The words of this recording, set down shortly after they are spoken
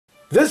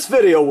This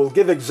video will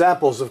give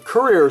examples of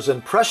careers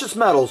in precious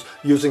metals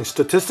using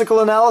statistical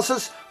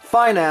analysis,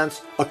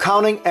 finance,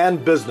 accounting,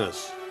 and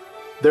business.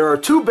 There are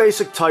two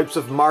basic types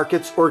of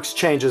markets or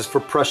exchanges for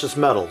precious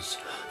metals.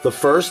 The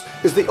first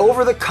is the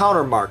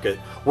over-the-counter market,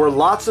 where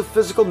lots of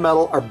physical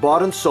metal are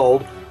bought and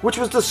sold, which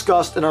was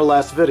discussed in our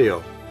last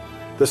video.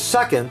 The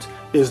second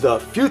is the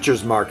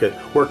futures market,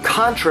 where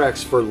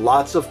contracts for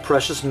lots of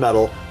precious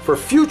metal for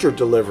future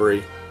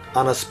delivery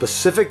on a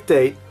specific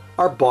date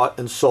are bought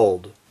and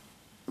sold.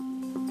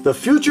 The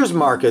futures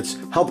markets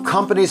help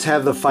companies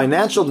have the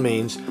financial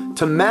means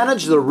to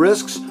manage the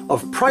risks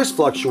of price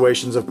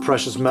fluctuations of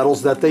precious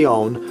metals that they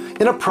own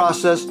in a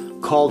process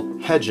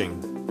called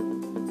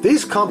hedging.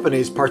 These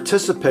companies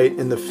participate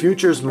in the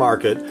futures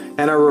market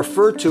and are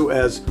referred to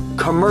as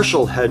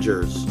commercial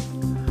hedgers.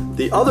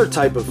 The other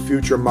type of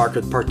future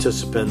market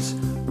participants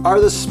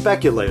are the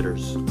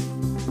speculators.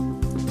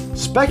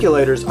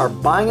 Speculators are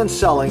buying and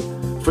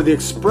selling for the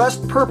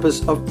expressed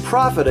purpose of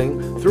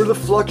profiting through the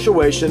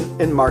fluctuation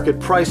in market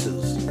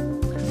prices.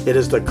 It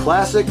is the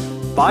classic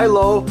buy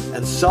low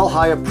and sell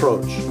high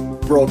approach.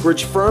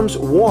 Brokerage firms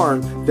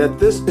warn that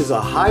this is a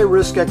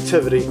high-risk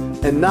activity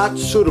and not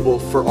suitable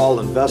for all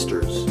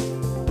investors.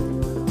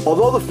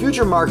 Although the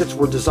future markets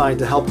were designed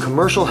to help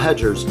commercial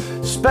hedgers,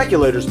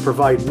 speculators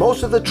provide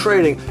most of the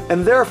trading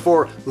and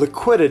therefore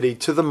liquidity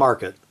to the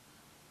market.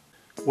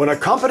 When a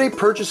company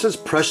purchases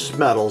precious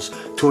metals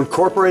to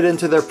incorporate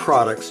into their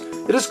products,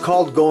 it is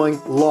called going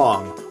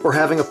long or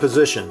having a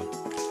position.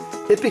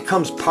 It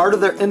becomes part of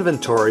their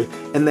inventory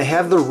and they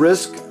have the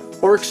risk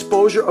or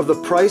exposure of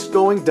the price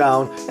going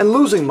down and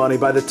losing money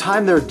by the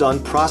time they're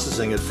done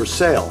processing it for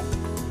sale.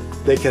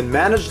 They can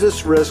manage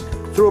this risk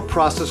through a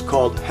process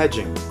called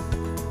hedging.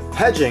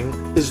 Hedging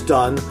is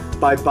done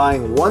by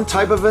buying one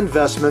type of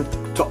investment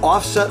to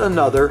offset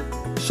another,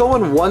 so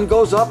when one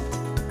goes up,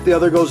 the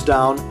other goes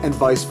down, and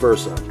vice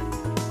versa.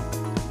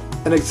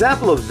 An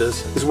example of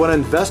this is when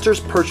investors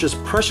purchase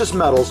precious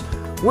metals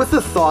with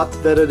the thought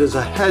that it is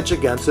a hedge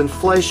against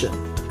inflation.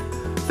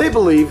 They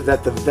believe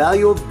that the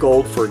value of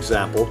gold, for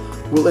example,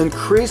 will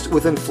increase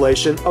with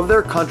inflation of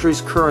their country's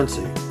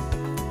currency.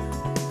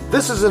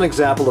 This is an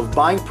example of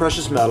buying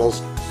precious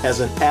metals as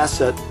an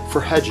asset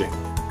for hedging.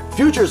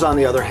 Futures, on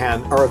the other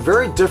hand, are a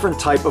very different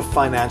type of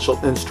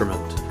financial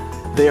instrument.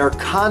 They are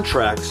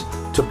contracts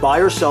to buy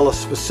or sell a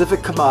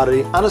specific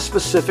commodity on a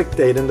specific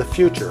date in the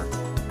future.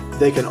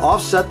 They can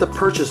offset the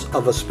purchase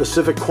of a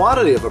specific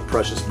quantity of a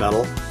precious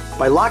metal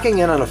by locking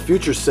in on a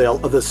future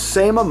sale of the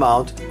same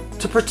amount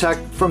to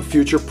protect from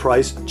future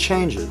price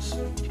changes.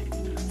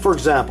 For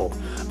example,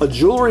 a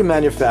jewelry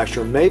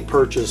manufacturer may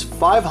purchase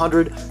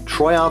 500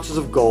 troy ounces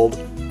of gold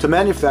to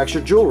manufacture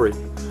jewelry,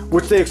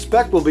 which they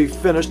expect will be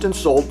finished and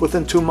sold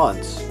within 2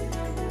 months.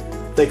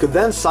 They could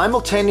then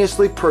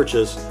simultaneously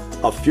purchase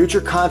a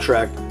future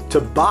contract to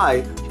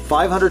buy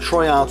 500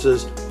 troy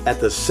ounces at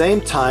the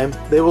same time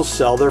they will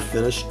sell their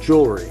finished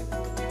jewelry.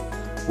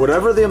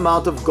 Whatever the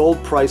amount of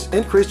gold price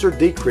increased or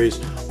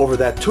decreased over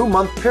that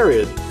 2-month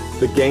period,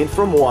 the gain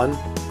from one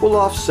will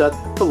offset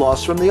the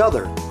loss from the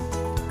other.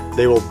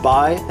 They will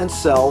buy and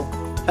sell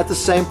at the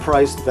same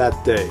price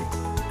that day.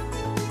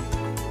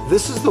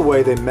 This is the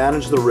way they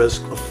manage the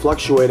risk of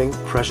fluctuating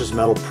precious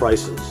metal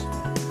prices.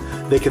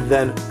 They can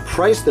then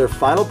price their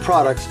final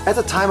products at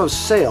the time of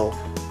sale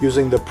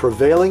using the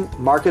prevailing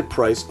market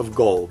price of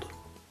gold.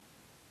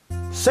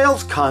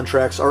 Sales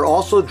contracts are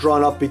also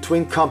drawn up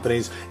between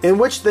companies in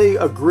which they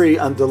agree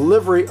on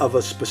delivery of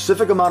a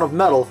specific amount of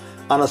metal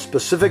on a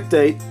specific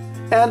date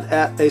and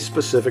at a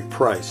specific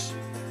price.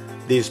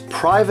 These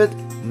private,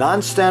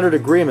 non-standard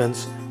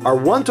agreements are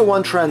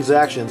one-to-one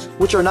transactions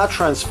which are not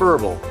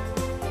transferable.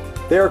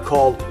 They are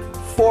called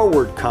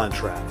forward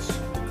contracts.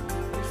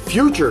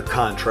 Future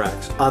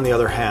contracts, on the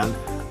other hand,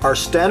 are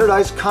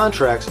standardized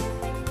contracts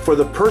for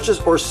the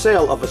purchase or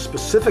sale of a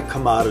specific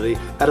commodity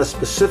at a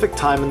specific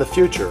time in the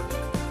future.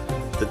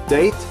 The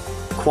date,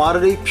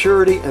 quantity,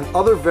 purity, and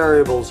other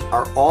variables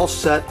are all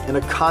set in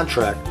a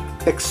contract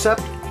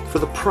except for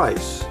the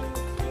price.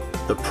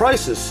 The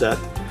price is set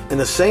in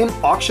the same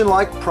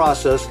auction-like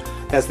process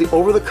as the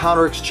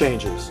over-the-counter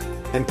exchanges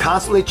and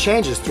constantly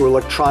changes through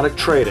electronic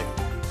trading.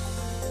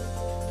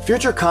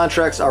 Future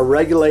contracts are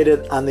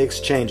regulated on the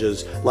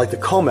exchanges like the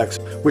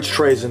COMEX, which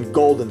trades in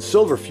gold and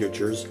silver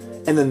futures,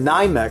 and the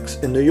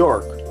NYMEX in New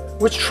York,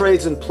 which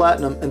trades in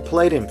platinum and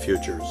palladium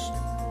futures.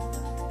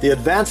 The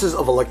advances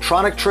of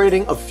electronic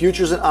trading of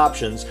futures and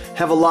options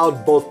have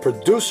allowed both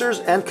producers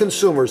and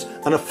consumers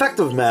an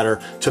effective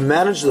manner to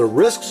manage the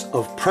risks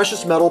of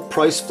precious metal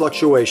price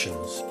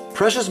fluctuations.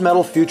 Precious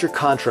metal future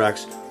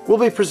contracts will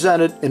be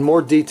presented in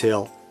more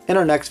detail in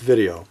our next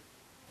video.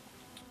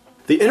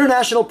 The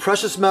International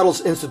Precious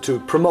Metals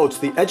Institute promotes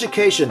the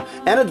education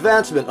and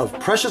advancement of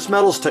precious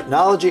metals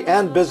technology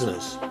and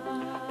business.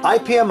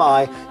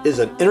 IPMI is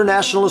an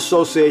international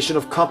association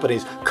of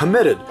companies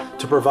committed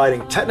to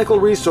providing technical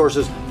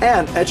resources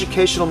and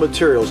educational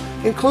materials,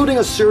 including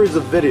a series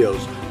of videos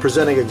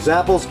presenting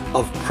examples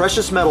of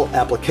precious metal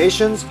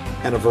applications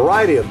and a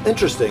variety of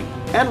interesting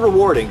and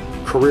rewarding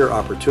career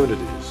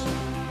opportunities.